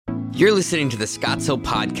You're listening to the Scottsdale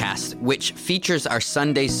Podcast, which features our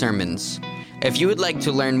Sunday sermons. If you would like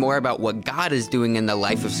to learn more about what God is doing in the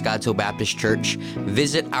life of Scottsdale Baptist Church,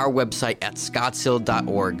 visit our website at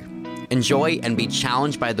scottsdale.org. Enjoy and be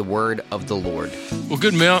challenged by the word of the Lord. Well,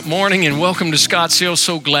 good morning and welcome to Scottsdale.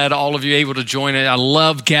 So glad all of you are able to join it. I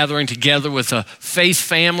love gathering together with a faith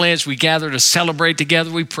family as we gather to celebrate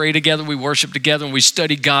together. We pray together, we worship together, and we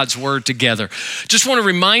study God's word together. Just want to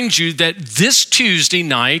remind you that this Tuesday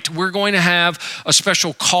night, we're going to have a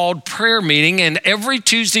special called prayer meeting, and every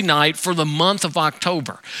Tuesday night for the month of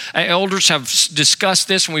October. Elders have discussed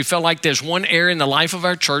this, and we felt like there's one area in the life of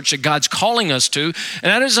our church that God's calling us to,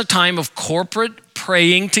 and that is a time of corporate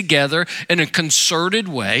praying together in a concerted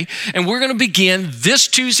way. And we're going to begin this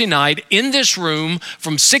Tuesday night in this room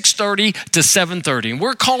from 6:30 to 7:30. And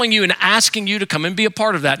we're calling you and asking you to come and be a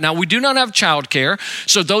part of that. Now, we do not have childcare.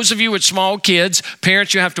 So those of you with small kids,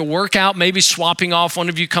 parents, you have to work out, maybe swapping off. One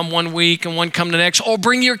of you come one week and one come the next, or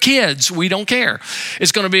bring your kids. We don't care.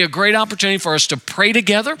 It's going to be a great opportunity for us to pray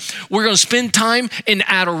together. We're going to spend time in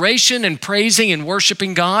adoration and praising and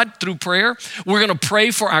worshiping God through prayer. We're going to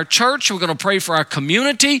pray for our church. We're going to pray for our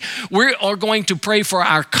community. We are going to pray for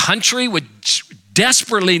our country, which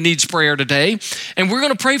desperately needs prayer today. And we're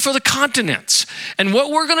going to pray for the continents. And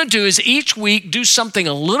what we're going to do is each week do something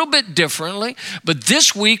a little bit differently. But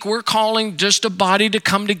this week, we're calling just a body to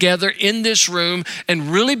come together in this room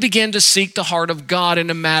and really begin to seek the heart of God in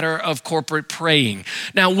a matter of corporate praying.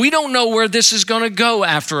 Now, we don't know where this is going to go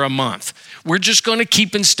after a month. We're just going to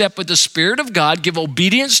keep in step with the Spirit of God, give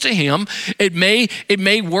obedience to Him. It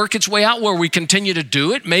may work its way out where we continue to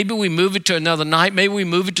do it. Maybe we move it to another night. Maybe we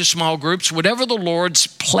move it to small groups. Whatever the Lord's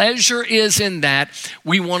pleasure is in that,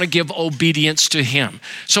 we want to give obedience to Him.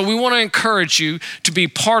 So we want to encourage you to be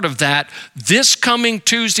part of that this coming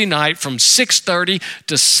Tuesday night from 6:30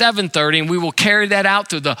 to 7:30, and we will carry that out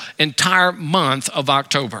through the entire month of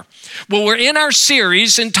October. Well, we're in our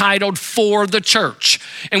series entitled For the Church,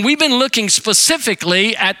 and we've been looking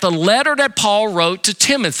specifically at the letter that Paul wrote to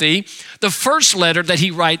Timothy, the first letter that he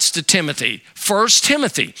writes to Timothy, 1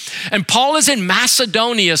 Timothy. And Paul is in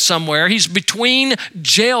Macedonia somewhere. He's between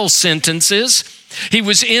jail sentences. He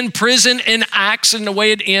was in prison in Acts, and the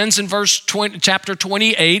way it ends in chapter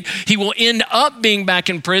 28, he will end up being back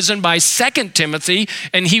in prison by 2 Timothy,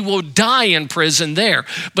 and he will die in prison there.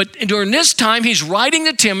 But during this time, he's writing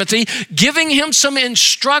to Timothy, giving him some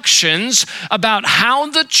instructions about how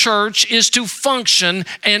the church is to function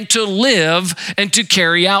and to live and to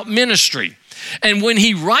carry out ministry. And when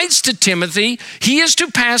he writes to Timothy, he is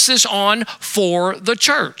to pass this on for the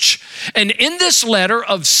church. And in this letter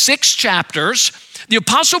of 6 chapters, the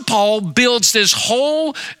Apostle Paul builds this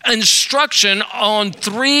whole instruction on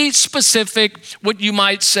 3 specific, what you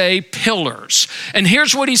might say, pillars. And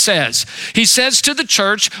here's what he says. He says to the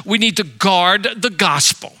church, we need to guard the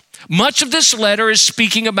gospel. Much of this letter is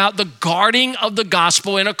speaking about the guarding of the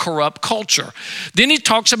gospel in a corrupt culture. Then he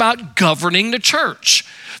talks about governing the church.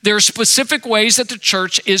 There are specific ways that the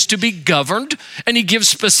church is to be governed, and he gives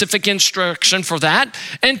specific instruction for that,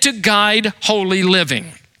 and to guide holy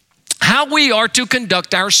living. How we are to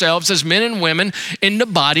conduct ourselves as men and women in the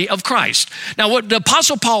body of Christ. Now, what the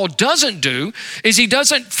Apostle Paul doesn't do is he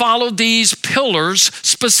doesn't follow these pillars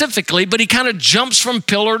specifically, but he kind of jumps from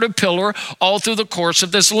pillar to pillar all through the course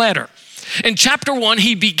of this letter. In chapter 1,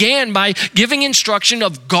 he began by giving instruction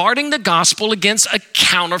of guarding the gospel against a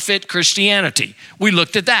counterfeit Christianity. We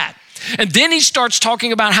looked at that. And then he starts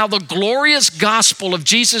talking about how the glorious gospel of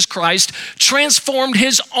Jesus Christ transformed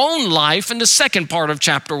his own life in the second part of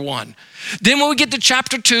chapter 1. Then when we get to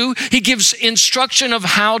chapter 2, he gives instruction of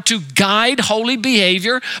how to guide holy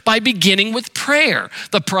behavior by beginning with prayer.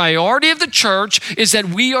 The priority of the church is that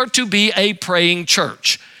we are to be a praying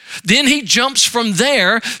church. Then he jumps from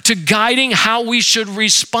there to guiding how we should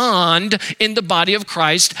respond in the body of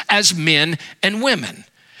Christ as men and women.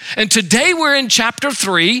 And today we're in chapter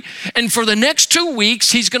 3, and for the next 2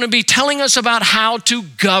 weeks, he's going to be telling us about how to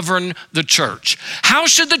govern the church. How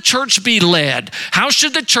should the church be led? How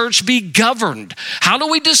should the church be governed? How do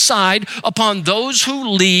we decide upon those who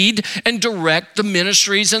lead and direct the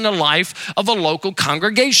ministries in the life of a local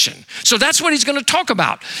congregation? So that's what he's going to talk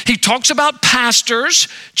about. He talks about pastors,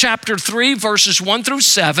 chapter 3, verses 1 through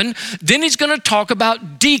 7. Then he's going to talk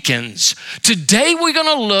about deacons. Today we're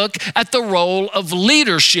going to look at the role of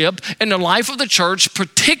leadership leadership in the life of the church,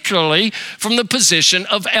 particularly from the position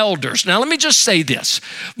of elders. Now, let me just say this.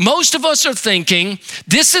 Most of us are thinking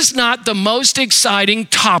this is not the most exciting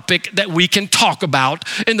topic that we can talk about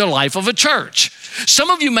in the life of a church. Some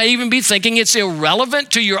of you may even be thinking it's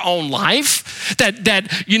irrelevant to your own life, that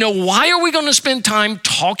why are we going to spend time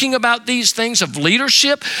talking about these things of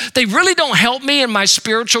leadership? They really don't help me in my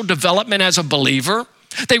spiritual development as a believer.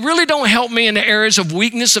 They really don't help me in the areas of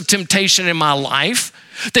weakness, of temptation in my life.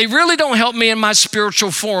 They really don't help me in my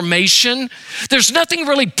spiritual formation. There's nothing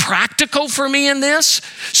really practical for me in this.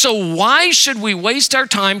 So why should we waste our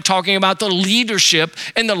time talking about the leadership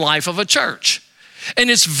in the life of a church? And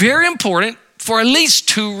it's very important for at least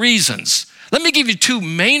two reasons. Let me give you two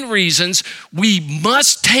main reasons we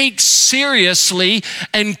must take seriously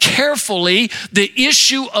and carefully the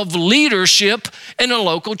issue of leadership in a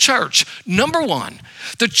local church. Number one,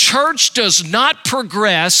 the church does not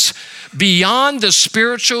progress beyond the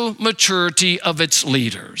spiritual maturity of its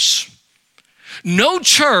leaders. No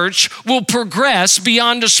church will progress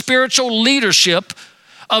beyond the spiritual leadership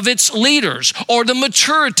of its leaders or the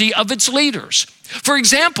maturity of its leaders. For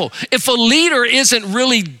example, if a leader isn't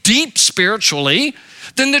really deep spiritually,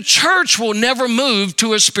 then the church will never move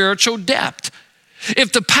to a spiritual depth.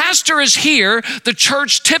 If the pastor is here, the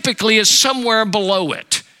church typically is somewhere below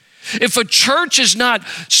it. If a church is not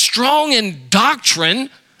strong in doctrine,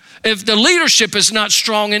 if the leadership is not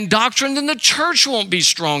strong in doctrine, then the church won't be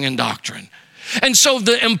strong in doctrine. And so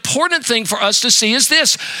the important thing for us to see is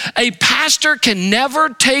this: a pastor can never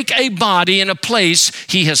take a body in a place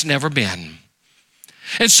he has never been.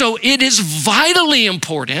 And so it is vitally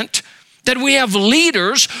important that we have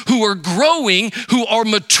leaders who are growing, who are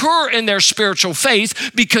mature in their spiritual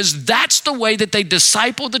faith, because that's the way that they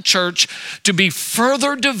disciple the church to be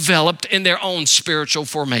further developed in their own spiritual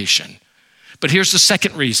formation. But here's the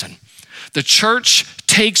second reason. The church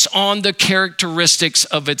takes on the characteristics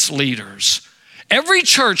of its leaders. Every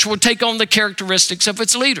church will take on the characteristics of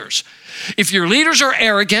its leaders. If your leaders are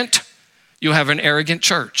arrogant, you'll have an arrogant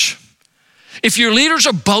church. If your leaders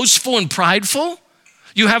are boastful and prideful,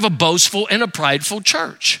 you have a boastful and a prideful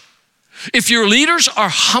church. If your leaders are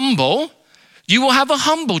humble, you will have a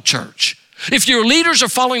humble church. If your leaders are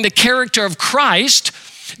following the character of Christ,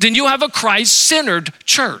 then you have a Christ-centered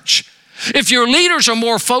church. If your leaders are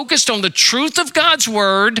more focused on the truth of God's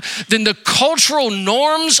word than the cultural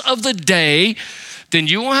norms of the day, then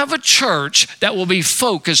you will have a church that will be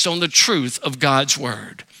focused on the truth of God's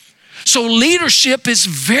word. So leadership is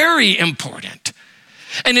very important,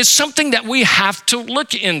 and it's something that we have to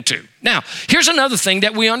look into. Now, here's another thing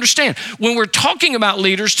that we understand. When we're talking about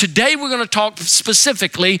leaders, today we're going to talk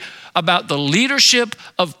specifically about the leadership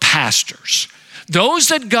of pastors, those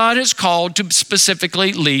that God has called to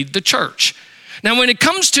specifically lead the church. Now, when it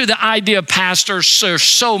comes to the idea of pastors, there's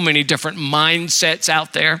so many different mindsets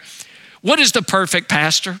out there. What is the perfect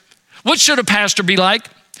pastor? What should a pastor be like?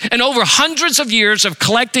 And over hundreds of years of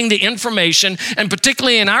collecting the information, and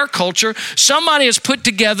particularly in our culture, somebody has put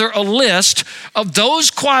together a list of those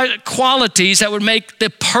qualities that would make the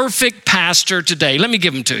perfect pastor today. Let me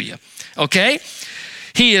give them to you, okay?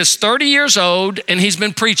 He is 30 years old, and he's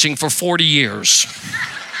been preaching for 40 years.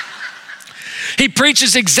 He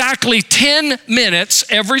preaches exactly 10 minutes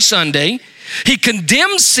every Sunday. He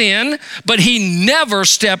condemns sin, but he never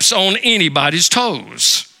steps on anybody's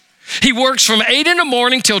toes. He works from 8 in the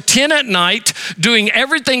morning till 10 at night, doing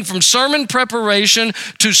everything from sermon preparation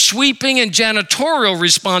to sweeping and janitorial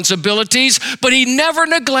responsibilities, but he never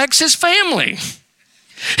neglects his family.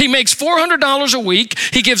 He makes $400 a week.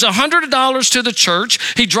 He gives $100 to the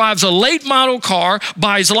church. He drives a late model car,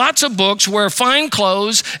 buys lots of books, wears fine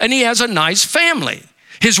clothes, and he has a nice family.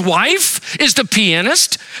 His wife is the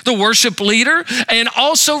pianist, the worship leader, and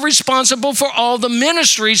also responsible for all the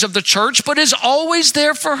ministries of the church, but is always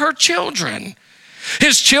there for her children.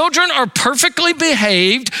 His children are perfectly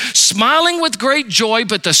behaved, smiling with great joy,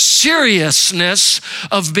 but the seriousness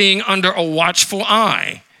of being under a watchful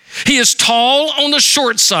eye. He is tall on the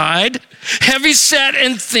short side, heavy set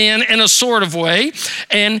and thin in a sort of way,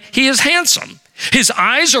 and he is handsome. His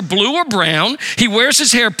eyes are blue or brown. He wears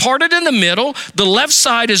his hair parted in the middle. The left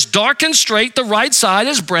side is dark and straight. The right side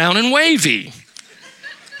is brown and wavy.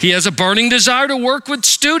 He has a burning desire to work with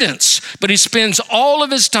students, but he spends all of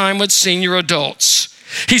his time with senior adults.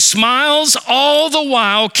 He smiles all the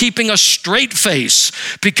while keeping a straight face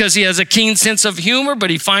because he has a keen sense of humor, but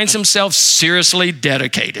he finds himself seriously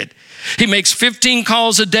dedicated. He makes 15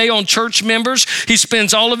 calls a day on church members. He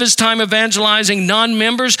spends all of his time evangelizing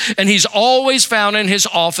non-members, and he's always found in his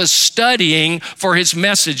office studying for his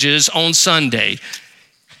messages on Sunday.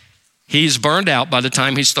 He's burned out by the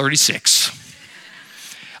time he's 36.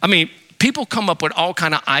 I mean, people come up with all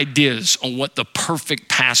kind of ideas on what the perfect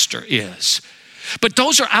pastor is. But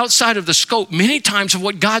those are outside of the scope many times of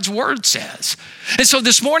what God's word says. And so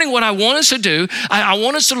this morning, what I want us to do, I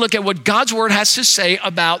want us to look at what God's word has to say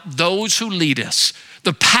about those who lead us,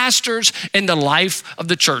 the pastors in the life of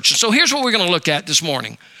the church. So here's what we're going to look at this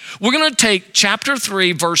morning. We're going to take chapter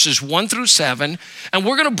 3, verses 1 through 7, and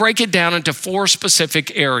we're going to break it down into 4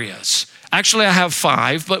 specific areas. Actually, I have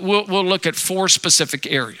 5, but we'll look at 4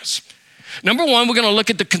 specific areas. Number 1, we're going to look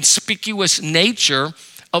at the conspicuous nature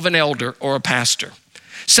of an elder or a pastor.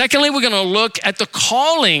 Secondly, we're going to look at the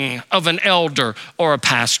calling of an elder or a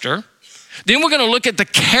pastor. Then we're going to look at the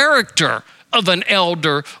character of an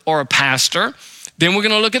elder or a pastor. Then we're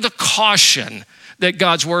going to look at the caution that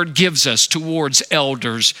God's word gives us towards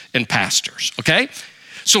elders and pastors, okay?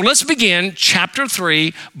 So let's begin chapter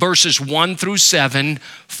 3, verses 1 through 7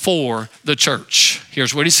 for the church.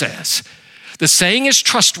 Here's what he says. The saying is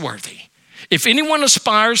trustworthy. If anyone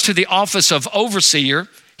aspires to the office of overseer,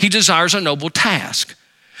 he desires a noble task.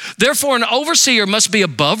 Therefore, an overseer must be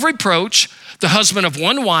above reproach, the husband of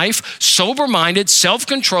one wife, sober-minded,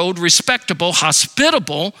 self-controlled, respectable,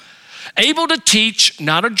 hospitable, able to teach,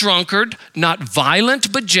 not a drunkard, not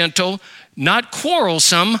violent but gentle, not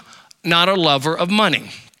quarrelsome, not a lover of money.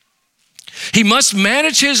 He must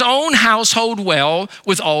manage his own household well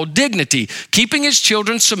with all dignity, keeping his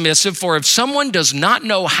children submissive, for if someone does not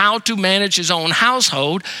know how to manage his own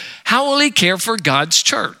household, how will he care for God's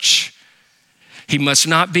church? He must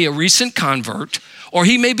not be a recent convert, or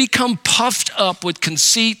he may become puffed up with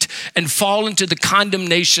conceit and fall into the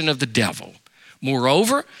condemnation of the devil.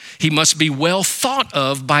 Moreover, he must be well thought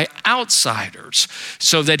of by outsiders,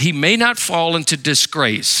 so that he may not fall into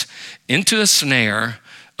disgrace, into a snare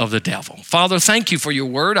of the devil. Father, thank you for your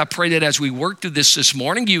word. I pray that as we work through this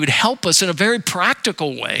morning, you would help us in a very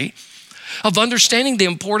practical way of understanding the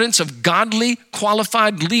importance of godly,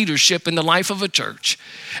 qualified leadership in the life of a church.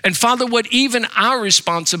 And Father, what even our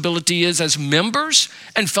responsibility is as members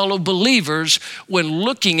and fellow believers when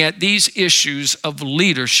looking at these issues of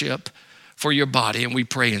leadership for your body. And we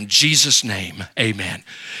pray in Jesus' name, amen.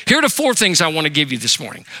 Here are the 4 things I want to give you this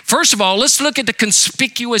morning. First of all, let's look at the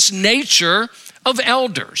conspicuous nature of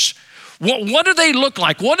elders. What do they look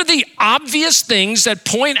like? What are the obvious things that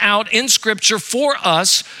point out in Scripture for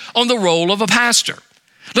us on the role of a pastor?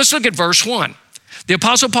 Let's look at verse 1. The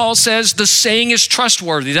Apostle Paul says the saying is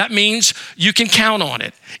trustworthy. That means you can count on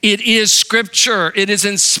it. It is Scripture. It is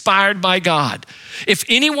inspired by God. If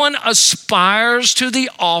anyone aspires to the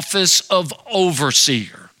office of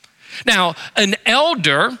overseer. Now, an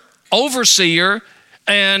elder, overseer,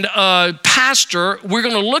 and pastor, we're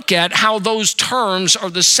going to look at how those terms are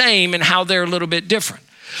the same and how they're a little bit different.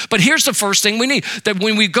 But here's the first thing we need, that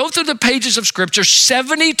when we go through the pages of Scripture,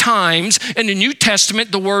 70 times in the New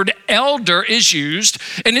Testament, the word elder is used,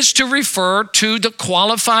 and it's to refer to the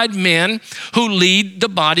qualified men who lead the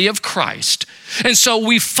body of Christ. And so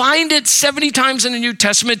we find it 70 times in the New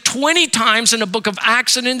Testament, 20 times in the book of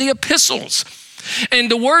Acts and in the epistles. And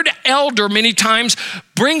the word elder many times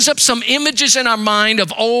brings up some images in our mind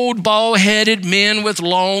of old bald-headed men with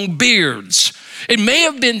long beards. It may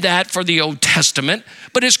have been that for the Old Testament,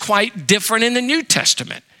 but it's quite different in the New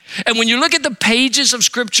Testament. And when you look at the pages of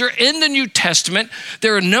Scripture in the New Testament,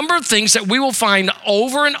 there are a number of things that we will find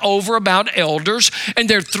over and over about elders, and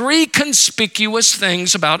there are 3 conspicuous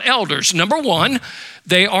things about elders. Number 1,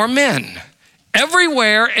 they are men.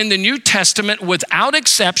 Everywhere in the New Testament, without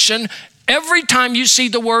exception, every time you see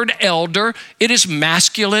the word elder, it is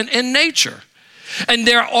masculine in nature. And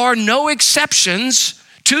there are no exceptions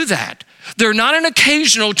to that. There's not an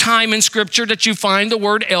occasional time in Scripture that you find the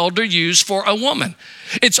word elder used for a woman.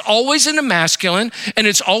 It's always in the masculine, and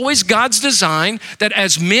it's always God's design that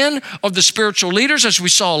as men of the spiritual leaders, as we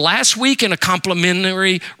saw last week in a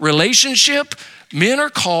complementary relationship, men are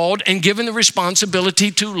called and given the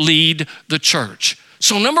responsibility to lead the church.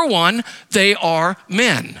 So number 1, they are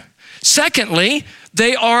men. Secondly,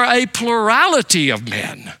 they are a plurality of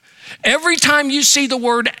men. Every time you see the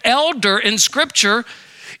word elder in Scripture,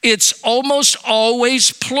 it's almost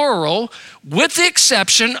always plural, with the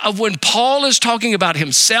exception of when Paul is talking about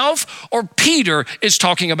himself or Peter is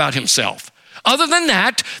talking about himself. Other than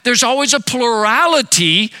that, there's always a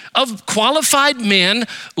plurality of qualified men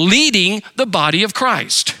leading the body of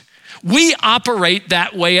Christ. We operate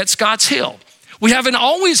that way at Scotts Hill. We haven't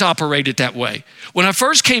always operated that way. When I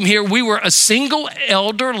first came here, we were a single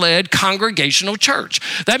elder-led congregational church.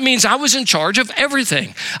 That means I was in charge of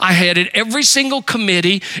everything. I headed every single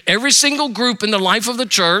committee, every single group in the life of the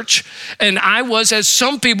church, and I was, as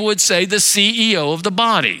some people would say, the CEO of the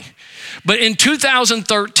body. But in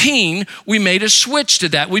 2013, we made a switch to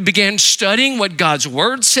that. We began studying what God's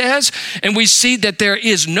word says, and we see that there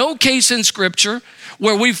is no case in Scripture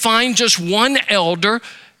where we find just one elder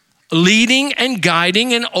leading and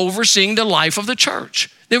guiding and overseeing the life of the church.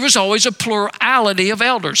 There was always a plurality of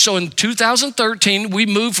elders. So in 2013, we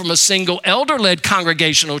moved from a single elder-led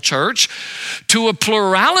congregational church to a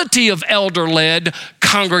plurality of elder-led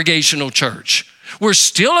congregational church. We're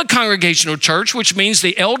still a congregational church, which means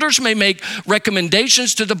the elders may make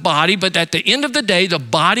recommendations to the body, but at the end of the day, the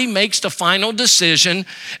body makes the final decision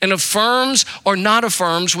and affirms or not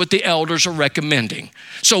affirms what the elders are recommending.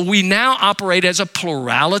 So we now operate as a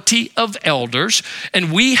plurality of elders,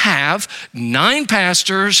 and we have 9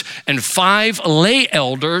 pastors and 5 lay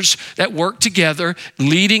elders that work together,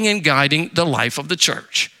 leading and guiding the life of the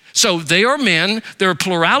church. So they are men, they're a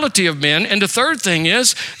plurality of men, and the third thing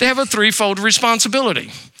is they have a threefold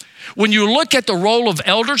responsibility. When you look at the role of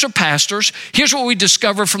elders or pastors, here's what we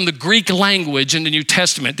discover from the Greek language in the New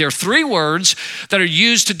Testament. There are 3 words that are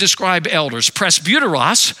used to describe elders.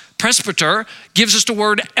 Presbyteros, presbyter, gives us the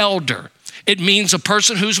word elder. It means a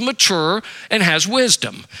person who's mature and has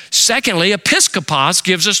wisdom. Secondly, episkopos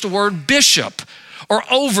gives us the word bishop or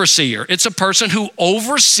overseer. It's a person who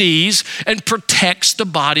oversees and protects the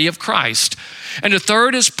body of Christ. And the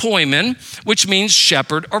third is poimen, which means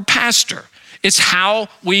shepherd or pastor. It's how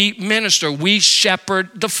we minister. We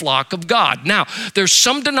shepherd the flock of God. Now, there's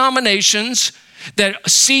some denominations that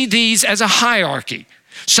see these as a hierarchy.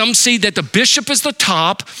 Some see that the bishop is the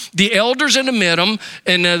top, the elders in the middle,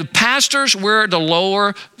 and the pastors were the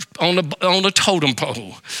lower on the totem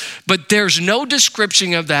pole. But there's no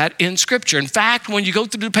description of that in Scripture. In fact, when you go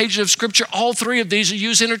through the pages of Scripture, all 3 of these are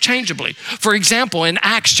used interchangeably. For example, in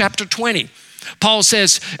Acts chapter 20, Paul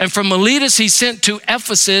says, and from Miletus he sent to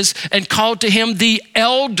Ephesus and called to him the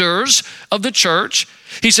elders of the church.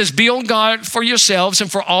 He says, be on guard for yourselves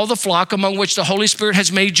and for all the flock among which the Holy Spirit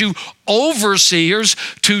has made you overseers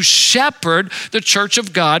to shepherd the church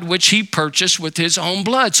of God, which he purchased with his own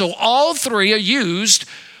blood. So all 3 are used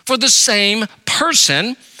for the same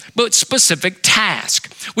person, but specific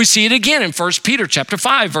task. We see it again in 1 Peter chapter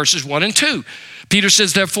 5, verses 1 and 2. Peter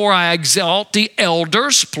says, therefore I exalt the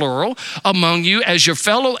elders, plural, among you as your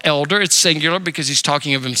fellow elder, it's singular because he's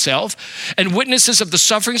talking of himself, and witnesses of the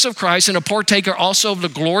sufferings of Christ and a partaker also of the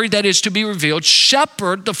glory that is to be revealed.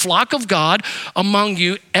 Shepherd the flock of God among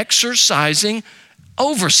you, exercising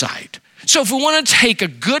oversight. So if we want to take a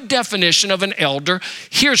good definition of an elder,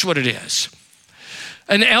 here's what it is.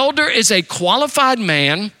 An elder is a qualified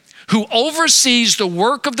man who oversees the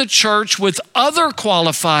work of the church with other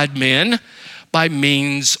qualified men by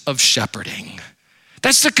means of shepherding.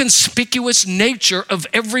 That's the conspicuous nature of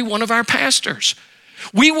every one of our pastors.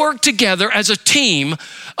 We work together as a team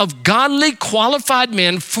of godly, qualified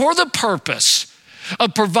men for the purpose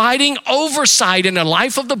of providing oversight in the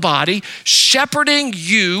life of the body, shepherding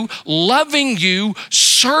you, loving you,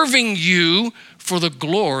 serving you for the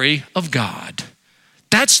glory of God.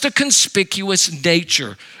 That's the conspicuous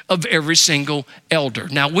nature of every single elder.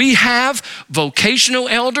 Now, we have vocational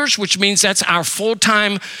elders, which means that's our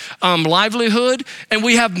full-time livelihood, and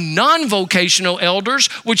we have non-vocational elders,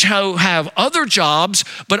 which have other jobs,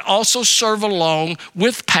 but also serve along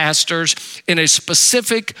with pastors in a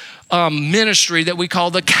specific ministry that we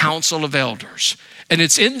call the Council of Elders. And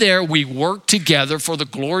it's in there we work together for the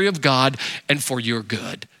glory of God and for your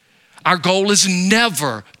good. Our goal is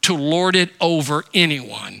never to lord it over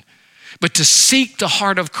anyone, but to seek the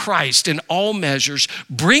heart of Christ in all measures,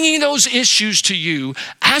 bringing those issues to you,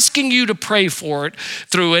 asking you to pray for it,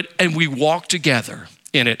 through it, and we walk together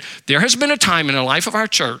in it. There has been a time in the life of our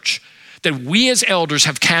church that we as elders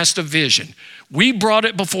have cast a vision. We brought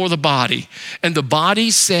it before the body, and the body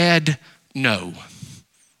said no.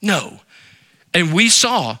 And we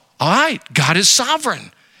saw, all right, God is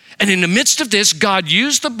sovereign. And in the midst of this, God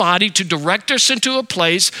used the body to direct us into a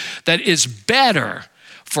place that is better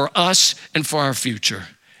for us and for our future.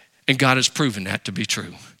 And God has proven that to be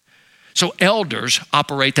true. So elders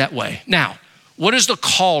operate that way. Now, what is the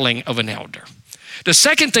calling of an elder? The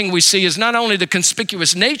second thing we see is not only the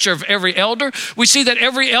conspicuous nature of every elder, we see that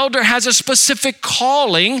every elder has a specific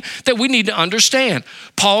calling that we need to understand.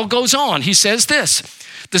 Paul goes on, he says this,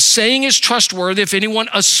 the saying is trustworthy. If anyone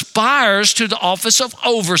aspires to the office of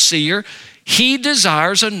overseer, he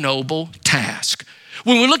desires a noble task.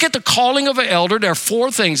 When we look at the calling of an elder, there are 4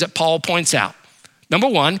 things that Paul points out. Number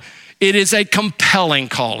 1, it is a compelling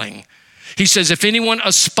calling. He says, if anyone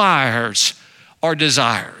aspires or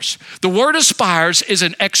desires. The word aspires is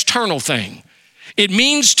an external thing. It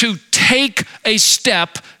means to take a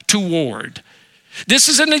step toward. This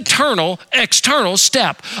is an external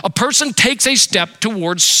step. A person takes a step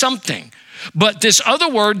towards something. But this other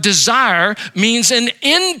word, desire, means an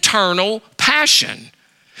internal passion.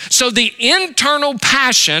 So the internal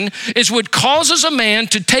passion is what causes a man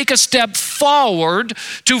to take a step forward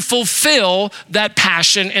to fulfill that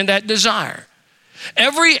passion and that desire.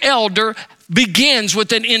 Every elder begins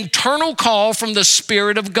with an internal call from the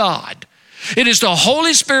Spirit of God. It is the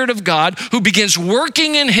Holy Spirit of God who begins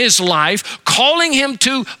working in his life, calling him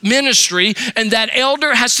to ministry, and that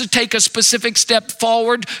elder has to take a specific step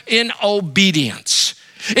forward in obedience.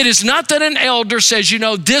 It is not that an elder says,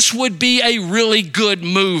 this would be a really good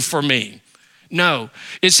move for me. No,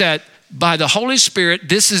 it's that by the Holy Spirit,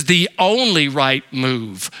 this is the only right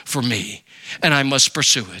move for me, and I must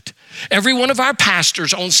pursue it. Every one of our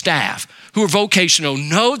pastors on staff who are vocational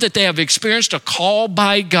know that they have experienced a call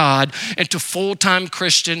by God into full-time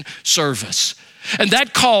Christian service. And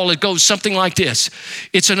that call, it goes something like this.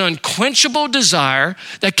 It's an unquenchable desire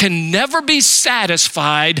that can never be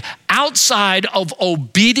satisfied outside of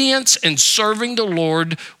obedience and serving the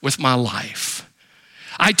Lord with my life.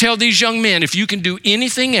 I tell these young men, if you can do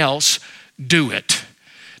anything else, do it,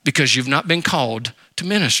 because you've not been called to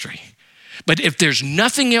ministry. But if there's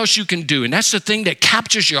nothing else you can do, and that's the thing that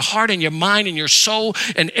captures your heart and your mind and your soul,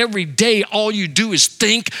 and every day all you do is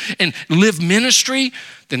think and live ministry,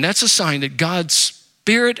 then that's a sign that God's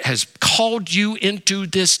Spirit has called you into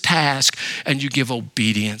this task and you give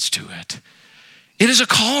obedience to it. It is a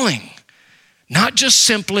calling, not just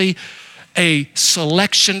simply a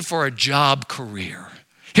selection for a job career.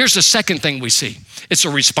 Here's the second thing we see. It's a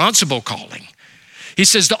responsible calling. He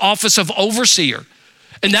says the office of overseer.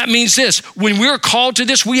 And that means this, when we're called to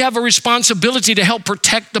this, we have a responsibility to help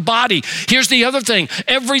protect the body. Here's the other thing.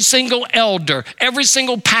 Every single elder, every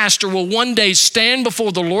single pastor will one day stand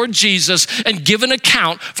before the Lord Jesus and give an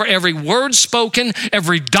account for every word spoken,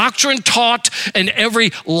 every doctrine taught, and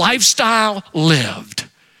every lifestyle lived.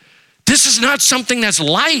 This is not something that's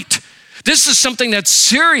light. This is something that's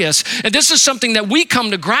serious, and this is something that we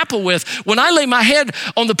come to grapple with. When I lay my head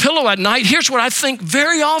on the pillow at night, here's what I think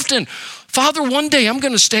very often. Father, one day I'm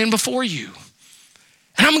going to stand before you,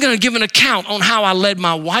 and I'm going to give an account on how I led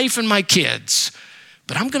my wife and my kids,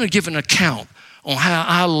 but I'm going to give an account on how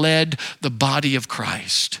I led the body of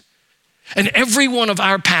Christ. And every one of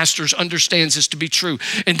our pastors understands this to be true.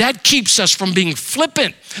 And that keeps us from being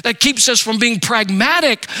flippant. That keeps us from being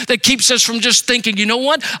pragmatic. That keeps us from just thinking, you know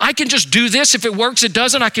what? I can just do this. If it works, it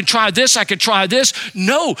doesn't. I can try this. I can try this.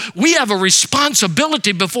 No, we have a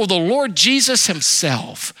responsibility before the Lord Jesus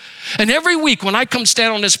himself. And every week when I come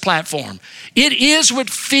stand on this platform, it is with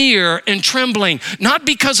fear and trembling, not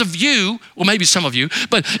because of you, well, maybe some of you,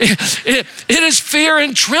 but it is fear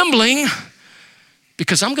and trembling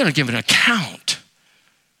because I'm going to give an account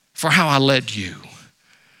for how I led you.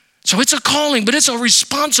 So it's a calling, but it's a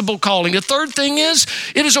responsible calling. The third thing is,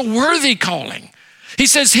 it is a worthy calling. He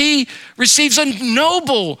says he receives a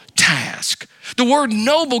noble task. The word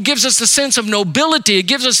noble gives us a sense of nobility. It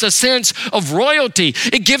gives us a sense of royalty.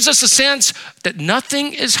 It gives us a sense that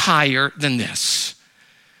nothing is higher than this.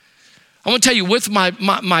 I want to tell you, with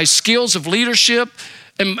my skills of leadership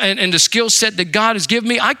and the skill set that God has given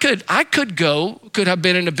me, I could have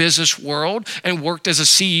been in the business world and worked as a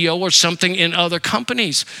CEO or something in other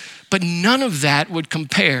companies. But none of that would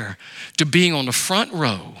compare to being on the front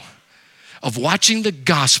row of watching the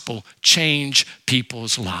gospel change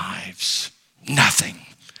people's lives. Nothing.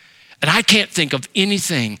 And I can't think of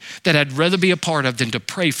anything that I'd rather be a part of than to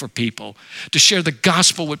pray for people, to share the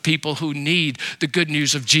gospel with people who need the good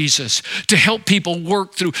news of Jesus, to help people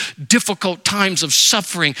work through difficult times of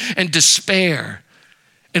suffering and despair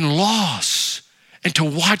and loss, and to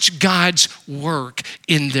watch God's work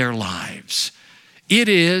in their lives. It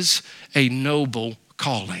is a noble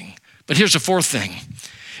calling. But here's the fourth thing.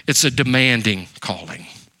 It's a demanding calling.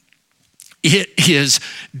 It is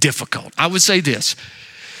difficult. I would say this.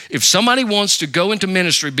 If somebody wants to go into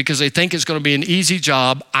ministry because they think it's going to be an easy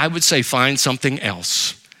job, I would say find something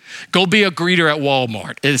else. Go be a greeter at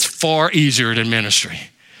Walmart. It is far easier than ministry.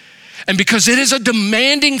 And because it is a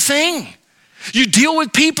demanding thing. You deal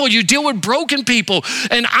with people, you deal with broken people.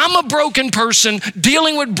 And I'm a broken person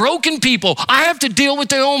dealing with broken people. I have to deal with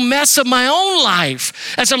the own mess of my own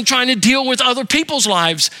life as I'm trying to deal with other people's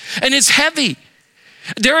lives. And it's heavy.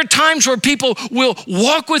 There are times where people will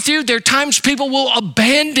walk with you. There are times people will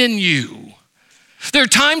abandon you. There are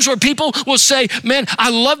times where people will say, man, I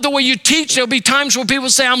love the way you teach. There'll be times where people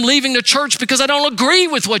say, I'm leaving the church because I don't agree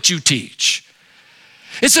with what you teach.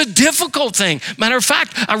 It's a difficult thing. Matter of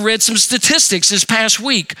fact, I read some statistics this past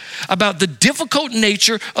week about the difficult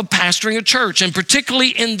nature of pastoring a church, and particularly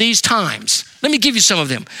in these times. Let me give you some of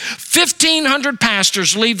them. 1,500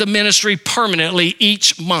 pastors leave the ministry permanently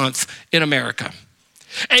each month in America.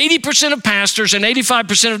 80% of pastors and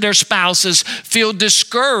 85% of their spouses feel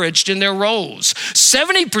discouraged in their roles.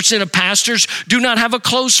 70% of pastors do not have a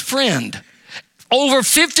close friend. Over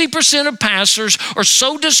 50% of pastors are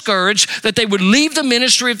so discouraged that they would leave the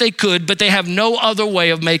ministry if they could, but they have no other way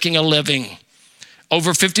of making a living.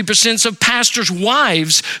 Over 50% of pastors'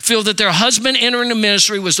 wives feel that their husband entering the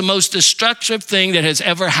ministry was the most destructive thing that has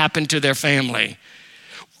ever happened to their family.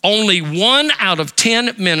 Only 1 out of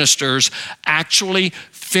 10 ministers actually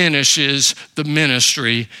finishes the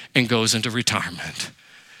ministry and goes into retirement.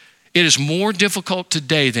 It is more difficult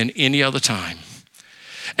today than any other time.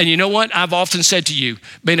 And you know what? I've often said to you,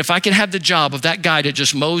 man, if I could have the job of that guy that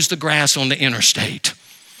just mows the grass on the interstate,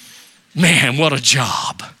 man, what a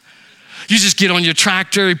job. You just get on your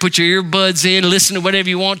tractor, you put your earbuds in, listen to whatever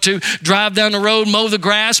you want to, drive down the road, mow the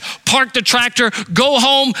grass, park the tractor, go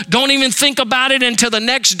home, don't even think about it until the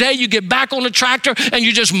next day. You get back on the tractor and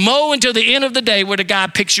you just mow until the end of the day where the guy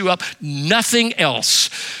picks you up. Nothing else.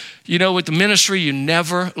 You know, with the ministry, you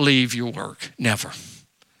never leave your work, never.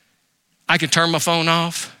 I can turn my phone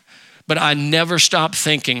off, but I never stop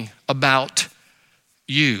thinking about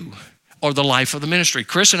you or the life of the ministry.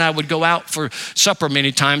 Chris and I would go out for supper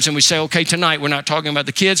many times and we say, okay, tonight we're not talking about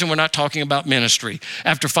the kids and we're not talking about ministry.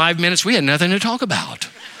 After 5 minutes, we had nothing to talk about.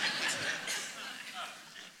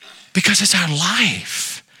 Because it's our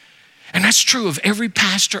life. And that's true of every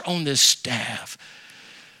pastor on this staff.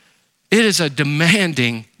 It is a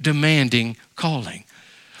demanding calling.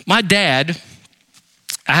 My dad,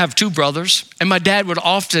 I have 2 brothers, and my dad would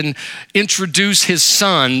often introduce his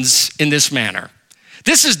sons in this manner.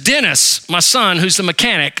 This is Dennis, my son, who's the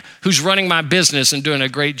mechanic, who's running my business and doing a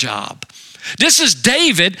great job. This is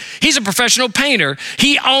David. He's a professional painter.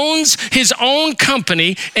 He owns his own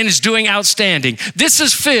company and is doing outstanding. This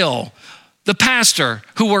is Phil, the pastor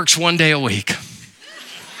who works 1 day a week.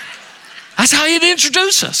 That's how he'd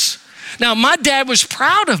introduce us. Now, my dad was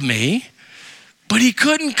proud of me, but he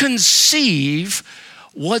couldn't conceive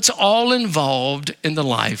what's all involved in the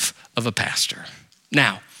life of a pastor.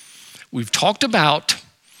 Now, we've talked about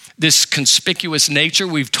this conspicuous nature.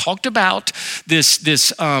 We've talked about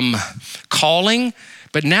this calling,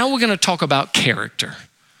 but now we're going to talk about character,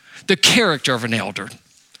 the character of an elder.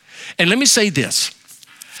 And let me say this.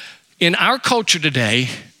 In our culture today,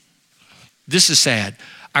 this is sad.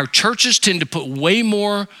 Our churches tend to put way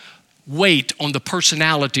more weight on the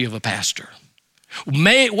personality of a pastor.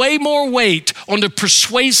 Way more weight on the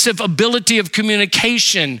persuasive ability of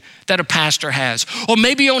communication that a pastor has, or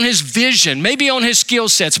maybe on his vision, maybe on his skill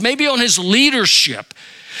sets, maybe on his leadership.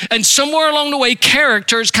 And somewhere along the way,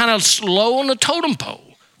 character is kind of low on the totem pole.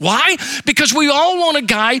 Why? Because we all want a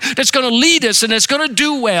guy that's going to lead us and that's going to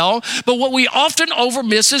do well, but what we often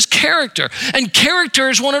overmiss is character. And character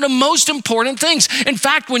is one of the most important things. In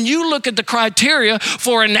fact, when you look at the criteria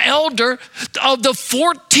for an elder, of the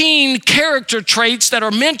 14 character traits that are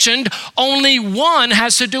mentioned, only 1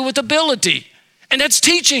 has to do with ability, and that's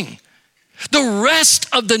teaching. The rest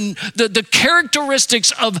of the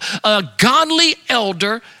characteristics of a godly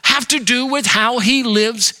elder have to do with how he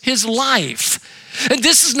lives his life. And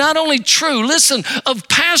this is not only true, listen, of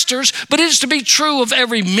pastors, but it is to be true of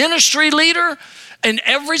every ministry leader and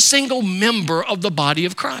every single member of the body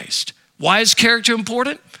of Christ. Why is character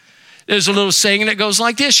important? There's a little saying that goes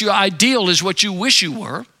like this: your ideal is what you wish you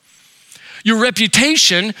were. Your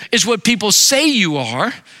reputation is what people say you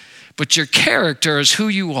are, but your character is who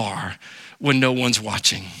you are when no one's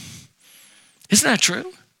watching. Isn't that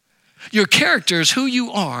true? Your character is who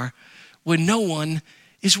you are when no one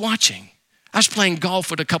is watching. I was playing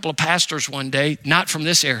golf with a couple of pastors one day, not from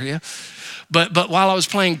this area, but while I was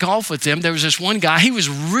playing golf with them, there was this one guy, he was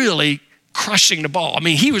really crushing the ball. I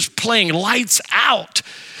mean, he was playing lights out,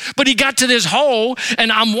 but he got to this hole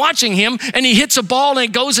and I'm watching him and he hits a ball and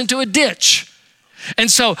it goes into a ditch.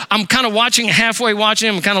 And so I'm kind of halfway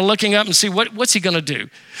watching him, kind of looking up and see what's he gonna do.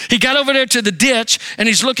 He got over there to the ditch and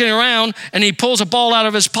he's looking around and he pulls a ball out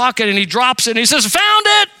of his pocket and he drops it and he says, "Found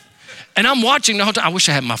it." And I'm watching the whole time. I wish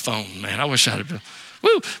I had my phone, man. I wish I had been.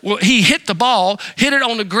 Woo. Well, he hit the ball, hit it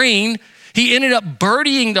on the green. He ended up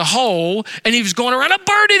birdieing the hole, and he was going around, I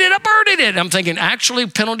birdied it. I'm thinking, actually,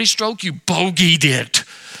 penalty stroke, you bogeyed it.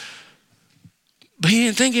 But he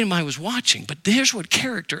didn't think anybody was watching. But here's what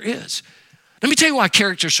character is. Let me tell you why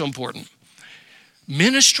character is so important.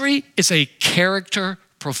 Ministry is a character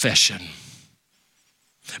profession.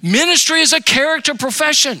 Ministry is a character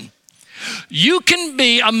profession.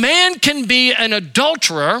 A man can be an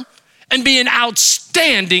adulterer and be an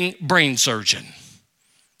outstanding brain surgeon.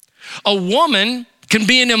 A woman can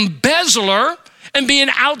be an embezzler and be an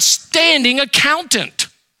outstanding accountant.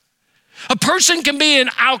 A person can be an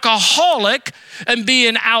alcoholic and be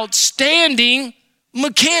an outstanding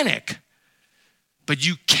mechanic. But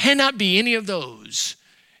you cannot be any of those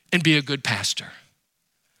and be a good pastor.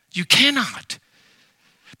 You cannot.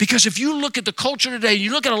 Because if you look at the culture today,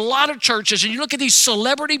 you look at a lot of churches and you look at these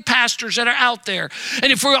celebrity pastors that are out there,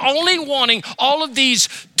 and if we're only wanting all of these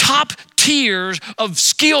top tiers of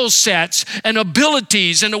skill sets and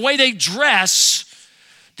abilities and the way they dress,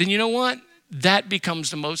 then you know what? That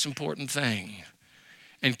becomes the most important thing.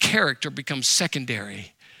 And character becomes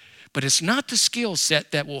secondary. But it's not the skill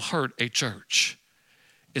set that will hurt a church.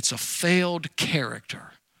 It's a failed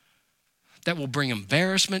character that will bring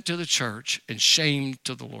embarrassment to the church and shame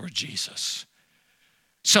to the Lord Jesus.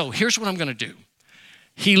 So here's what I'm going to do.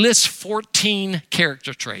 He lists 14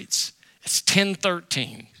 character traits. It's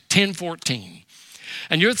 10:13, 10:14.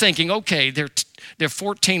 And you're thinking, okay, there are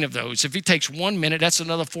 14 of those. If he takes 1 minute, that's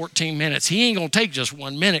another 14 minutes. He ain't going to take just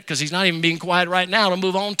 1 minute because he's not even being quiet right now to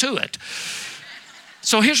move on to it.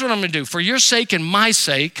 So here's what I'm going to do. For your sake and my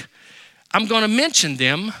sake, I'm going to mention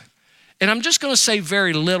them, and I'm just going to say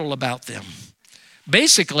very little about them.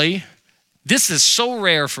 Basically, this is so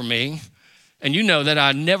rare for me, and you know that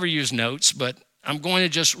I never use notes, but I'm going to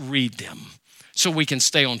just read them so we can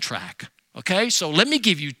stay on track, okay? So let me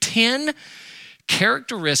give you 10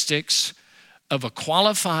 characteristics of a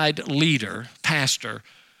qualified leader, pastor,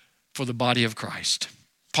 for the body of Christ.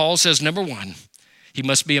 Paul says, number 1, he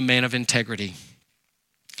must be a man of integrity.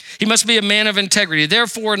 He must be a man of integrity.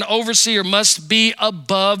 Therefore, an overseer must be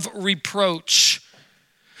above reproach.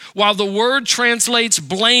 While the word translates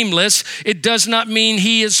blameless, it does not mean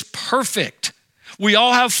he is perfect. We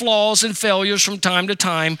all have flaws and failures from time to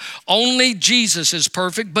time. Only Jesus is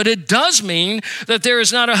perfect, but it does mean that there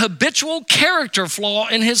is not a habitual character flaw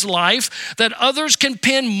in his life that others can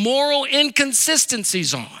pin moral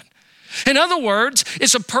inconsistencies on. In other words,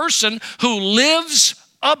 it's a person who lives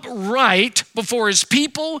upright before his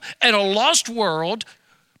people and a lost world,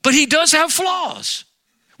 but he does have flaws.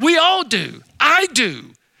 We all do. I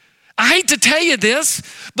do. I hate to tell you this,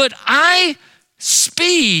 but I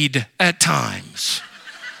speed at times.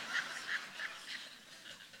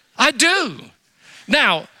 I do.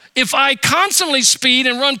 Now, if I constantly speed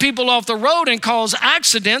and run people off the road and cause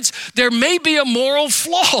accidents, there may be a moral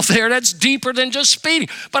flaw there that's deeper than just speeding.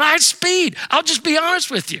 But I speed. I'll just be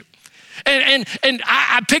honest with you. And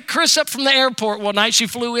I picked Chris up from the airport one night. She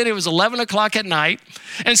flew in. It was 11 o'clock at night.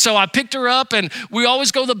 And so I picked her up, and we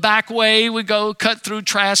always go the back way. We go cut through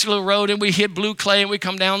Trassler Road, and we hit Blue Clay, and we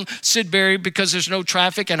come down Sidbury because there's no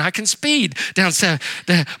traffic, and I can speed down.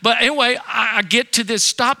 But anyway, I get to this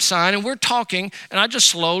stop sign, and we're talking, and I just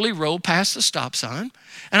slowly roll past the stop sign,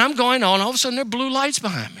 and I'm going on. All of a sudden, there are blue lights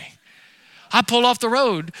behind me. I pull off the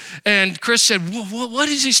road, and Chris said, what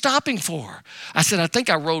is he stopping for? I said, I think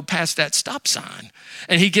I rode past that stop sign.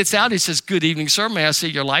 And he gets out, he says, good evening, sir. May I see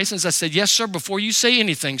your license? I said, yes, sir. Before you say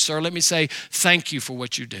anything, sir, let me say thank you for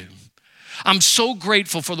what you do. I'm so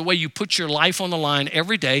grateful for the way you put your life on the line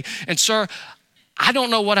every day. And sir, I don't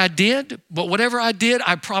know what I did, but whatever I did,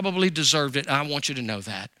 I probably deserved it. I want you to know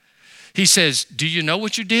that. He says, do you know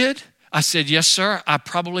what you did? I said, yes, sir. I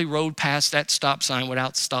probably rode past that stop sign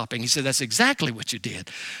without stopping. He said, that's exactly what you did.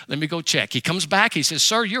 Let me go check. He comes back. He says,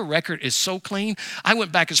 sir, your record is so clean. I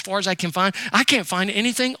went back as far as I can find. I can't find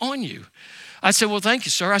anything on you. I said, well, thank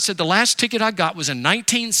you, sir. I said, the last ticket I got was in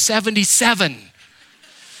 1977.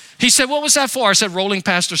 He said, what was that for? I said, rolling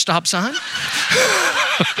past a stop sign.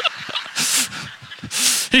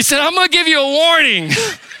 He said, I'm going to give you a warning.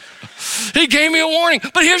 He gave me a warning.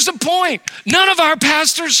 But here's the point. None of our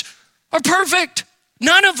pastors are perfect.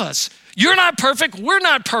 None of us. You're not perfect. We're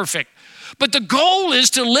not perfect. But the goal is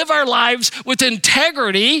to live our lives with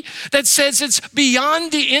integrity that says it's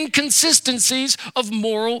beyond the inconsistencies of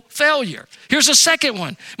moral failure. Here's a second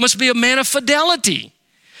one. Must be a man of fidelity,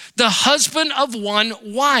 the husband of one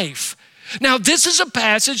wife. Now, this is a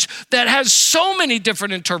passage that has so many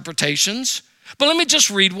different interpretations, but let me just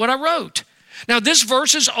read what I wrote. Now, this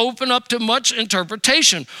verse is open up to much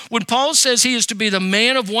interpretation. When Paul says he is to be the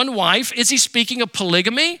man of one wife, is he speaking of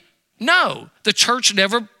polygamy? No, the church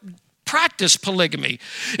never practiced polygamy.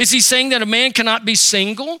 Is he saying that a man cannot be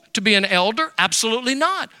single to be an elder? Absolutely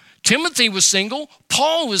not. Timothy was single,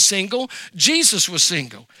 Paul was single, Jesus was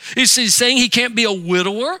single. Is he saying he can't be a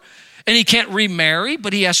widower and he can't remarry,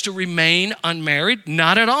 but he has to remain unmarried?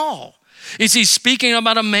 Not at all. Is he speaking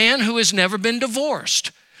about a man who has never been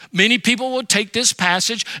divorced? Many people will take this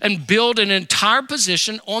passage and build an entire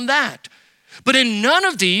position on that. But in none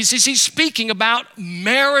of these is he speaking about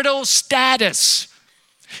marital status.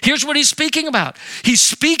 Here's what he's speaking about. He's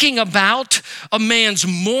speaking about a man's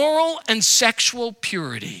moral and sexual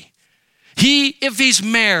purity. He, if he's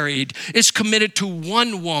married, is committed to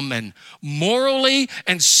one woman, morally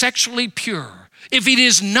and sexually pure. If he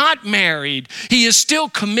is not married, he is still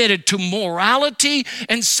committed to morality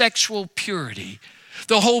and sexual purity.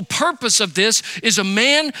 The whole purpose of this is a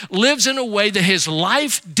man lives in a way that his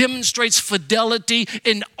life demonstrates fidelity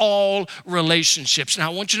in all relationships.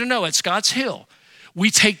 Now, I want you to know at Scotts Hill, we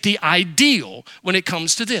take the ideal when it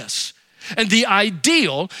comes to this. And the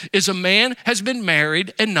ideal is a man has been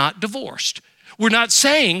married and not divorced. We're not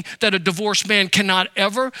saying that a divorced man cannot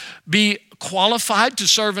ever be qualified to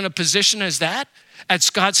serve in a position as that. At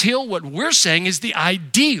Scotts Hill, what we're saying is the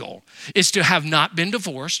ideal is to have not been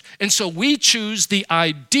divorced. And so we choose the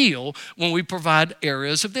ideal when we provide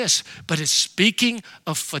areas of this. But it's speaking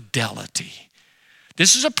of fidelity.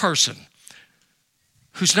 This is a person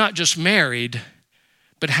who's not just married,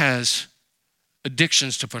 but has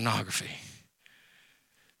addictions to pornography.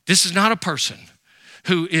 This is not a person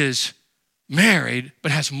who is married,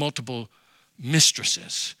 but has multiple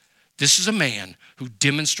mistresses. This is a man who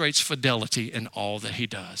demonstrates fidelity in all that he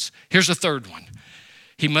does. Here's a third one.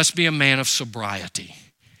 He must be a man of sobriety.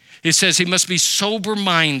 It says he must be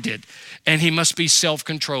sober-minded and he must be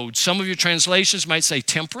self-controlled. Some of your translations might say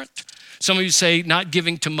temperate. Some of you say not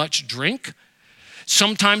giving too much drink.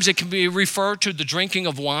 Sometimes it can be referred to the drinking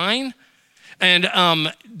of wine. And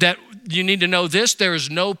that you need to know this, there is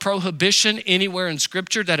no prohibition anywhere in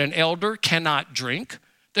Scripture that an elder cannot drink.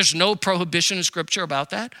 There's no prohibition in Scripture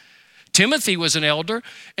about that. Timothy was an elder,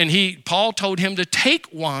 and Paul told him to take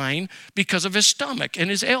wine because of his stomach and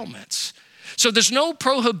his ailments. So there's no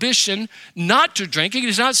prohibition not to drink.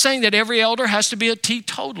 He's not saying that every elder has to be a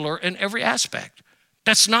teetotaler in every aspect.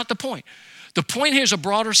 That's not the point. The point here is a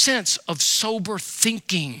broader sense of sober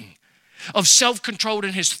thinking, of self-control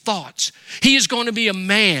in his thoughts. He is going to be a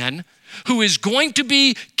man who is going to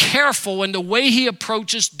be careful in the way he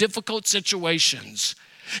approaches difficult situations.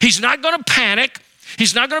 He's not going to panic.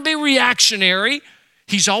 He's not going to be reactionary.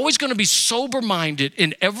 He's always going to be sober-minded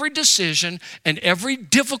in every decision and every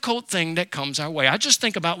difficult thing that comes our way. I just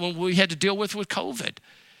think about when we had to deal with COVID.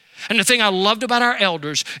 And the thing I loved about our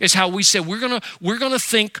elders is how we said we're going to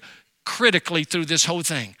think critically through this whole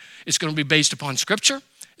thing. It's going to be based upon Scripture.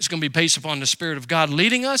 It's going to be based upon the Spirit of God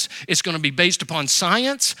leading us. It's going to be based upon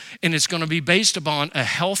science. And it's going to be based upon a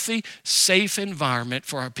healthy, safe environment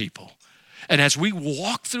for our people. And as we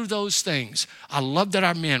walk through those things, I love that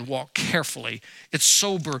our men walk carefully. It's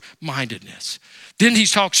sober-mindedness. Then he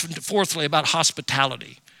talks fourthly about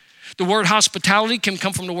hospitality. The word hospitality can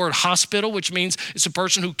come from the word hospital, which means it's a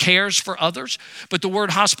person who cares for others. But the word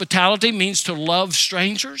hospitality means to love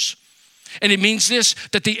strangers. And it means this,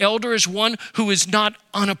 that the elder is one who is not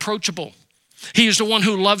unapproachable. He is the one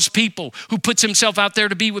who loves people, who puts himself out there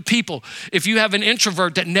to be with people. If you have an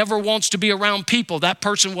introvert that never wants to be around people, that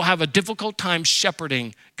person will have a difficult time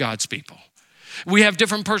shepherding God's people. We have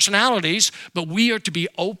different personalities, but we are to be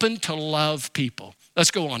open to love people.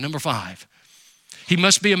 Let's go on. Number 5. He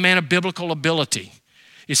must be a man of biblical ability.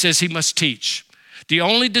 It says he must teach. The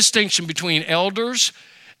only distinction between elders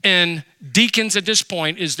and deacons at this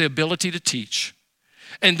point is the ability to teach.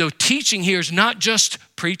 And the teaching here is not just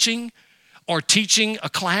preaching or teaching a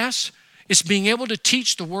class. It's being able to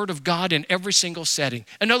teach the Word of God in every single setting.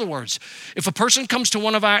 In other words, if a person comes to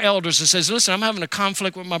one of our elders and says, listen, I'm having a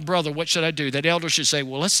conflict with my brother, what should I do? That elder should say,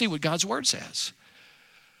 well, let's see what God's Word says.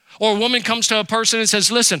 Or a woman comes to a person and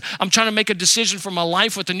says, listen, I'm trying to make a decision for my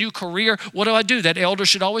life with a new career. What do I do? That elder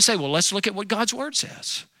should always say, well, let's look at what God's Word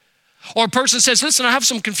says. Or a person says, listen, I have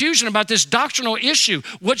some confusion about this doctrinal issue.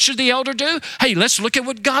 What should the elder do? Hey, let's look at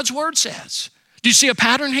what God's Word says. Do you see a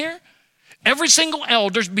pattern here? Every single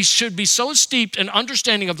elder should be so steeped in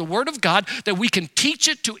understanding of the Word of God that we can teach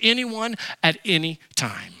it to anyone at any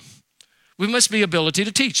time. We must be ability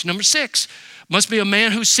to teach. Number 6, must be a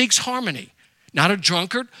man who seeks harmony. Not a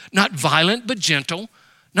drunkard, not violent, but gentle,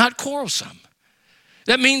 not quarrelsome.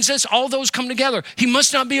 That means that all those come together. He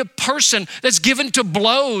must not be a person that's given to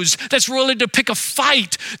blows, that's willing to pick a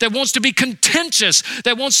fight, that wants to be contentious,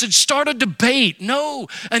 that wants to start a debate. No,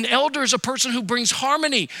 an elder is a person who brings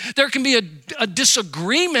harmony. There can be a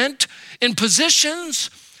disagreement in positions,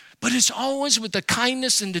 but it's always with the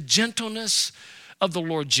kindness and the gentleness of the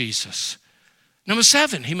Lord Jesus. Number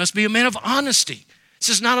 7, he must be a man of honesty. This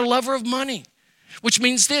is not a lover of money. which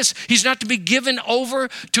means this: he's not to be given over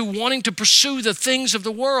to wanting to pursue the things of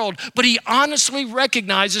the world, but he honestly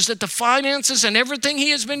recognizes that the finances and everything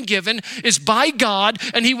he has been given is by God,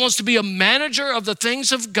 and he wants to be a manager of the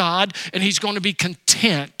things of God, and he's going to be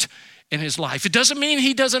content in his life. It doesn't mean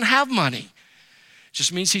he doesn't have money. It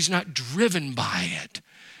just means he's not driven by it.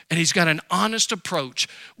 And he's got an honest approach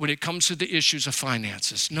when it comes to the issues of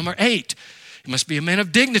finances. Number 8, he must be a man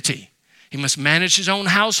of dignity. He must manage his own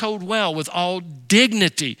household well with all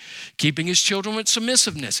dignity, keeping his children with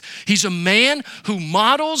submissiveness. He's a man who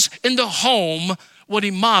models in the home what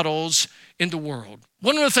he models in the world.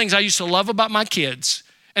 One of the things I used to love about my kids,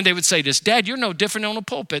 and they would say this: Dad, you're no different on the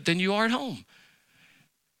pulpit than you are at home.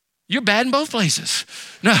 You're bad in both places.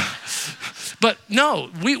 No, but no,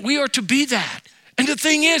 we are to be that. And the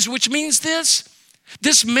thing is, which means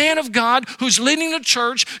this man of God who's leading the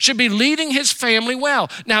church should be leading his family well.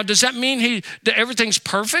 Now, does that mean that everything's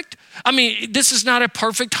perfect? I mean, this is not a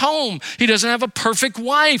perfect home. He doesn't have a perfect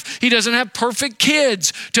wife. He doesn't have perfect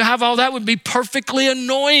kids. To have all that would be perfectly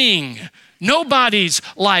annoying. Nobody's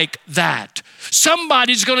like that.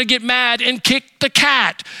 Somebody's going to get mad and kick the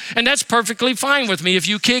cat. And that's perfectly fine with me if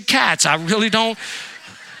you kick cats. I really don't.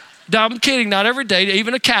 No, I'm kidding, not every day.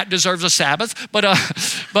 Even a cat deserves a Sabbath. But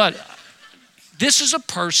this is a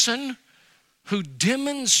person who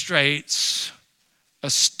demonstrates a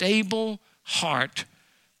stable heart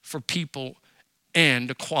for people and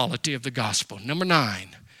the quality of the gospel. Number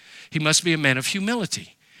 9, he must be a man of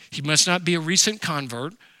humility. He must not be a recent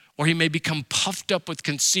convert, or he may become puffed up with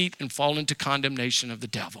conceit and fall into condemnation of the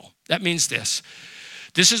devil. That means this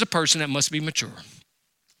is a person that must be mature.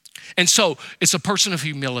 And so it's a person of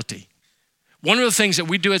humility. One of the things that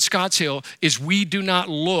we do at Scotts Hill is we do not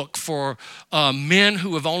look for men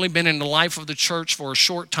who have only been in the life of the church for a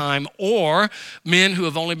short time, or men who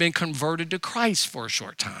have only been converted to Christ for a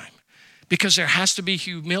short time, because there has to be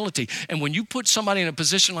humility. And when you put somebody in a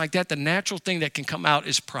position like that, the natural thing that can come out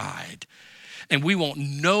is pride. And we want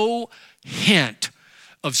no hint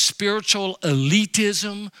of spiritual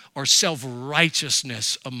elitism or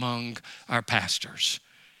self-righteousness among our pastors.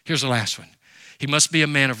 Here's the last one. He must be a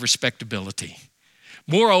man of respectability.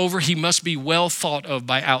 Moreover, he must be well thought of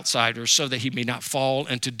by outsiders so that he may not fall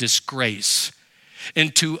into disgrace,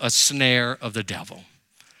 into a snare of the devil.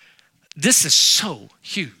 This is so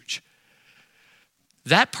huge.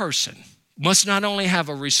 That person must not only have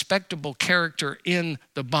a respectable character in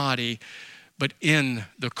the body, but in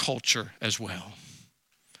the culture as well.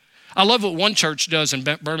 I love what one church does in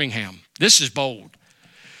Birmingham. This is bold.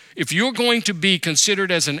 If you're going to be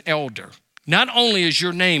considered as an elder, not only is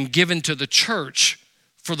your name given to the church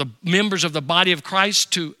for the members of the body of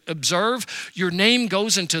Christ to observe, your name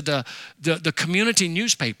goes into the community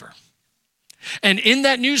newspaper. And in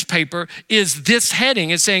that newspaper is this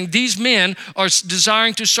heading. It's saying these men are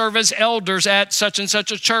desiring to serve as elders at such and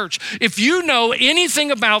such a church. If you know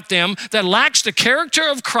anything about them that lacks the character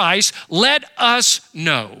of Christ, let us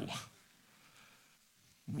know.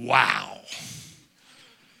 Wow.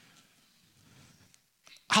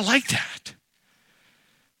 I like that.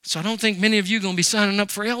 So I don't think many of you are going to be signing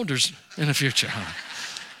up for elders in the future.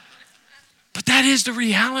 But that is the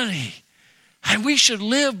reality. And we should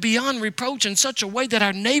live beyond reproach in such a way that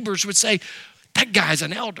our neighbors would say, that guy's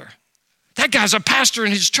an elder. That guy's a pastor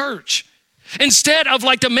in his church. Instead of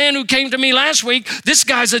like the man who came to me last week, this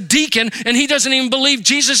guy's a deacon and he doesn't even believe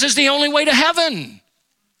Jesus is the only way to heaven.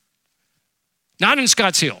 Not in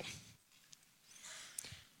Scotts Hill,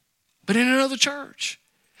 but in another church.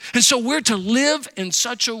 And so we're to live in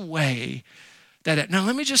such a way that, now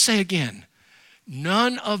let me just say again,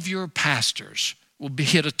 none of your pastors will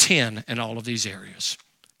hit a 10 in all of these areas.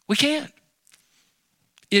 We can't.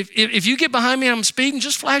 If you get behind me and I'm speeding,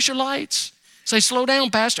 just flash your lights. Say, slow down,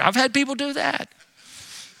 Pastor. I've had people do that.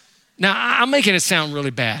 Now, I'm making it sound really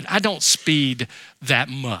bad. I don't speed that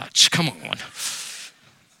much. Come on.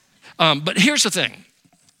 But here's the thing.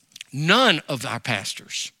 None of our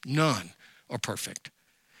pastors, none are perfect.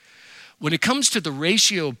 When it comes to the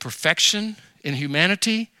ratio of perfection in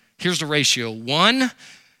humanity, here's the ratio. 1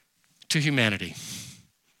 to humanity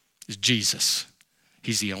is Jesus.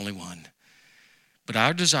 He's the only one. But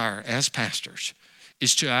our desire as pastors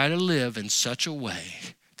is to try to live in such a way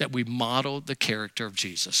that we model the character of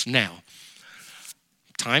Jesus. Now,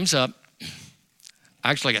 time's up.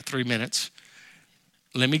 I actually got 3 minutes.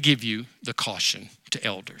 Let me give you the caution to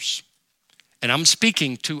elders. And I'm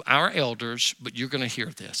speaking to our elders, but you're going to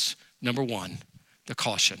hear this. Number 1, the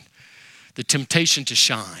caution, the temptation to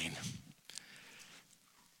shine.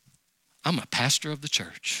 I'm a pastor of the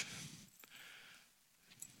church.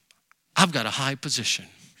 I've got a high position.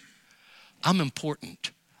 I'm important.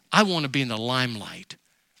 I want to be in the limelight.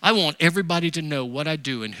 I want everybody to know what I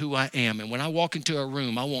do and who I am. And when I walk into a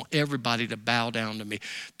room, I want everybody to bow down to me.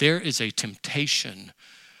 There is a temptation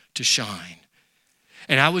to shine.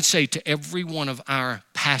 And I would say to every one of our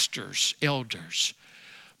pastors, elders,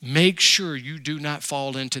 make sure you do not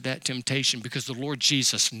fall into that temptation, because the Lord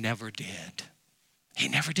Jesus never did. He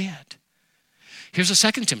never did. Here's a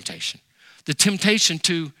second temptation, the temptation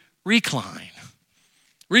to recline.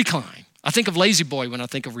 Recline. I think of lazy boy when I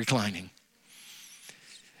think of reclining.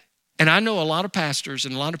 And I know a lot of pastors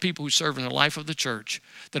and a lot of people who serve in the life of the church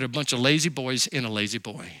that are a bunch of lazy boys in a lazy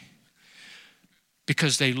boy.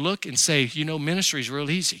 Because they look and say, ministry is real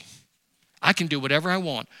easy. I can do whatever I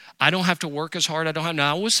want. I don't have to work as hard.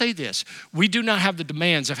 Now, I will say this. We do not have the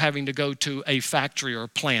demands of having to go to a factory or a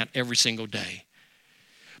plant every single day.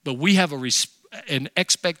 But we have an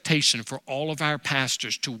expectation for all of our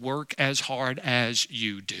pastors to work as hard as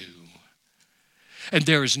you do. And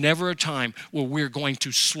there is never a time where we're going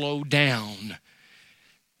to slow down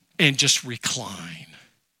and just recline.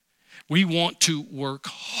 We want to work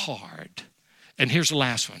hard. And here's the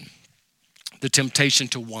last one, the temptation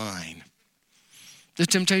to whine. The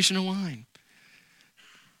temptation to whine.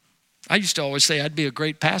 I used to always say I'd be a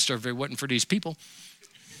great pastor if it wasn't for these people.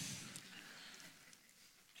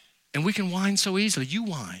 And we can whine so easily. You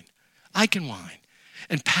whine. I can whine.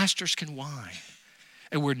 And pastors can whine.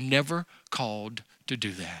 And we're never called to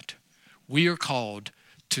do that. We are called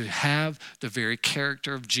to have the very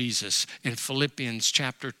character of Jesus. In Philippians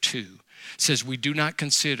chapter 2, says we do not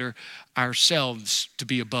consider ourselves to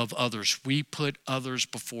be above others. We put others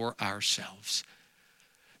before ourselves.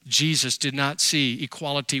 Jesus did not see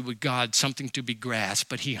equality with God something to be grasped,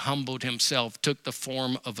 but he humbled himself, took the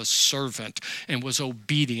form of a servant, and was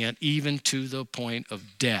obedient even to the point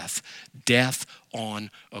of death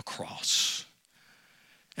on a cross.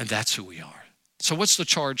 And that's who we are. So what's the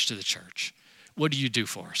charge to the church? What do you do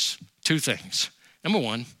for us? 2 things. Number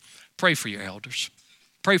 1, pray for your elders.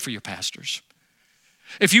 Pray for your pastors.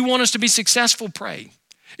 If you want us to be successful, pray.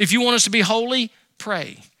 If you want us to be holy,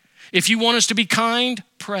 pray. If you want us to be kind,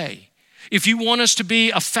 pray. If you want us to be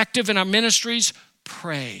effective in our ministries,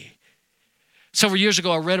 pray. Several years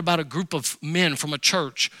ago, I read about a group of men from a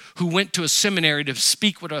church who went to a seminary to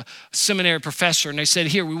speak with a seminary professor. And they said,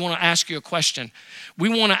 here, we want to ask you a question. We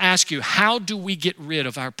want to ask you, how do we get rid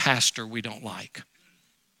of our pastor we don't like?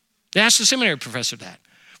 They asked the seminary professor that.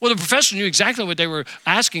 Well, the professor knew exactly what they were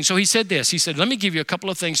asking. So he said this. He said, let me give you a couple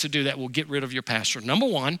of things to do that will get rid of your pastor. Number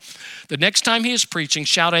 1, the next time he is preaching,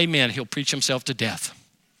 shout amen. He'll preach himself to death.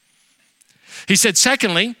 He said,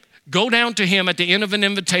 secondly, go down to him at the end of an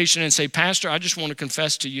invitation and say, Pastor, I just want to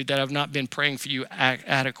confess to you that I've not been praying for you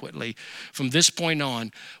adequately. From this point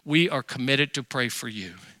on, we are committed to pray for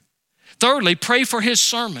you. Thirdly, pray for his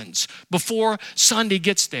sermons before Sunday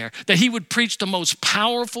gets there, that he would preach the most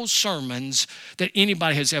powerful sermons that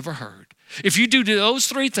anybody has ever heard. If you do those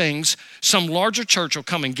 3 things, some larger church will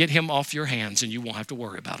come and get him off your hands and you won't have to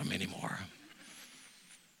worry about him anymore.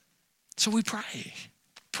 So we pray.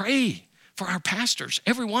 Pray for our pastors,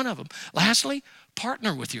 every one of them. Lastly,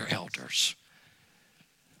 partner with your elders.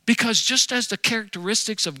 Because just as the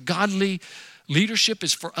characteristics of godly leadership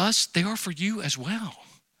is for us, they are for you as well.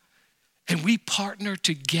 And we partner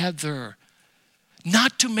together,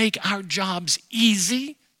 not to make our jobs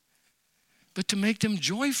easy, but to make them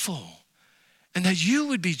joyful, and that you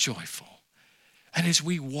would be joyful. And as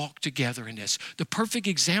we walk together in this, the perfect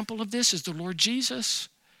example of this is the Lord Jesus.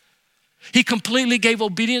 He completely gave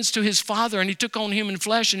obedience to his Father, and he took on human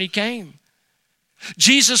flesh, and he came.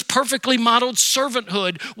 Jesus perfectly modeled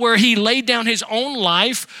servanthood, where he laid down his own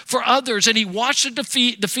life for others, and he washed the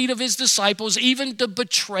feet of his disciples, even the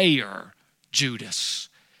betrayer, Judas.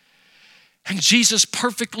 And Jesus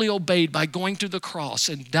perfectly obeyed by going to the cross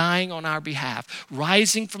and dying on our behalf,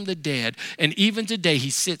 rising from the dead, and even today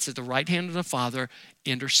he sits at the right hand of the Father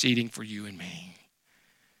interceding for you and me.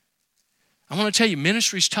 I want to tell you,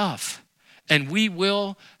 ministry's tough, and we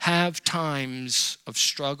will have times of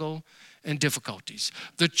struggle and difficulties.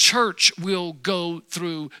 The church will go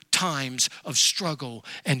through times of struggle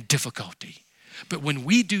and difficulty. But when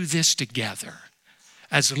we do this together,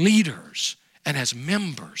 as leaders and as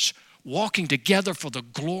members, walking together for the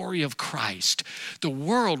glory of Christ, the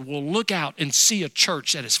world will look out and see a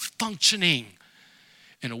church that is functioning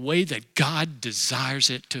in a way that God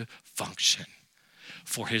desires it to function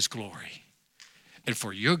for his glory and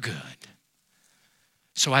for your good.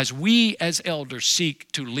 So as we as elders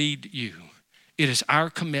seek to lead you, it is our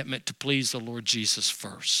commitment to please the Lord Jesus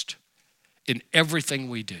first in everything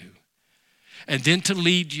we do. And then to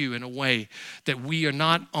lead you in a way that we are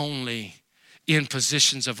not only in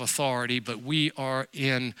positions of authority, but we are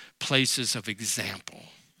in places of example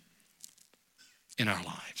in our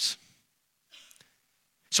lives.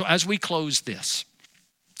 So as we close this,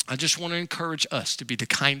 I just want to encourage us to be the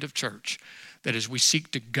kind of church that as we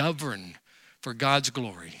seek to govern for God's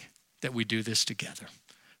glory, that we do this together.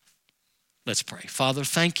 Let's pray. Father,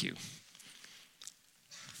 thank you.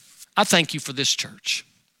 I thank you for this church.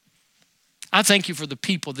 I thank you for the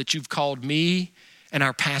people that you've called me and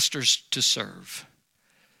our pastors to serve.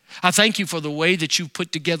 I thank you for the way that you've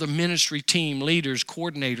put together ministry team, leaders,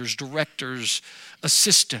 coordinators, directors,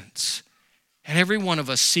 assistants, and every one of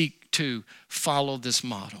us seek to follow this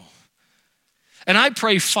model. And I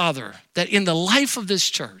pray, Father, that in the life of this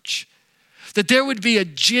church, that there would be a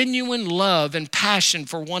genuine love and passion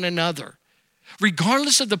for one another,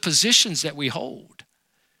 regardless of the positions that we hold.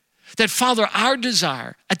 That, Father, our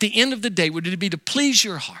desire at the end of the day would be to please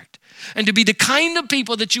your heart and to be the kind of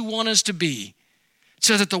people that you want us to be,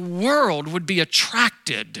 so that the world would be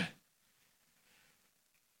attracted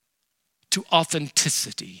to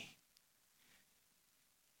authenticity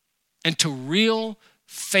and to real,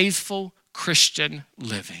 faithful Christian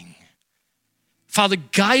living. Father,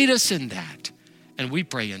 guide us in that. And we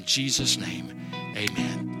pray in Jesus' name,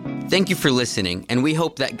 amen. Thank you for listening, and we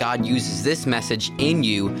hope that God uses this message in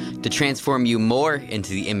you to transform you more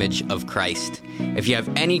into the image of Christ. If you have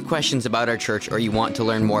any questions about our church or you want to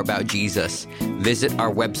learn more about Jesus, visit our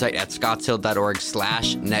website at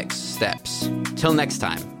scottshill.org/nextsteps. Till next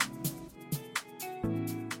time.